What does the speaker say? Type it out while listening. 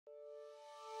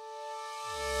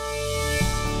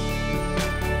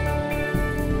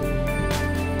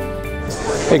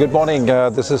Hey, good morning.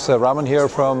 This is Raman here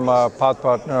from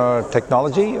PathPartner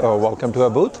Technology. Welcome to our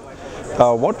booth.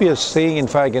 What we are seeing, in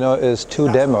fact, is two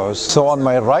demos. So on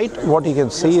my right, what you can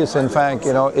see is, in fact,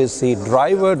 is the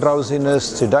driver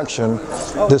drowsiness reduction.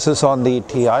 This is on the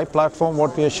TI platform,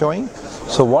 what we are showing.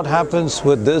 So what happens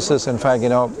with this is, in fact,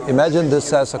 imagine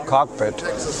this as a cockpit.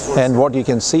 And what you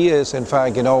can see is, in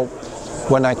fact,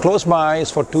 when I close my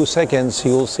eyes for 2 seconds,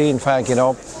 you will see, in fact,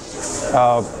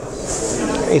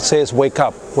 it says wake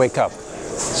up, wake up.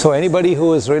 So anybody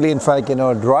who is really, in fact,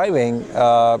 driving,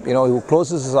 who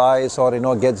closes his eyes or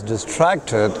gets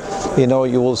distracted,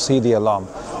 you will see the alarm.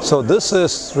 So this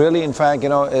is really, in fact,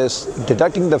 is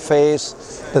detecting the face.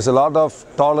 There's a lot of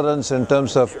tolerance in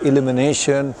terms of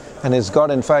illumination, and it's got,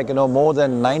 in fact, more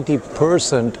than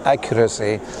 90%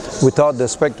 accuracy without the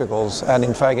spectacles. And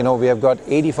in fact, we have got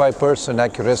 85%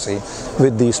 accuracy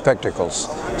with these spectacles.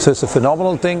 So it's a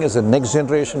phenomenal thing. It's the next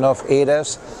generation of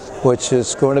ADAS, which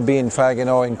is going to be, in fact,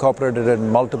 incorporated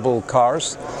in multiple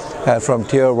cars from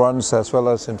tier 1s as well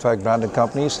as, in fact, branded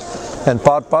companies. And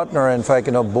PathPartner, in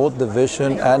fact, both the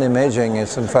vision and imaging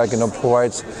is, in fact,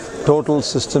 provides total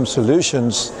system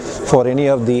solutions for any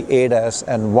of the ADAS.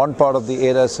 And one part of the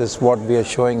ADAS is what we are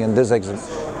showing in this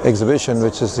exhibition,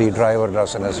 which is the driver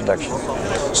drowsiness reduction.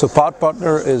 So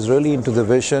PathPartner is really into the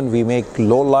vision. We make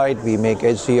low light, we make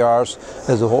HDRs.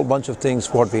 There's a whole bunch of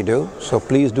things what we do. So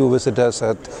please do visit us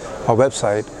at our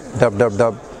website,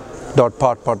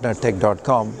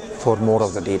 www.pathpartnertech.com, for more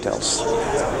of the details.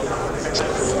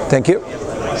 Thank you.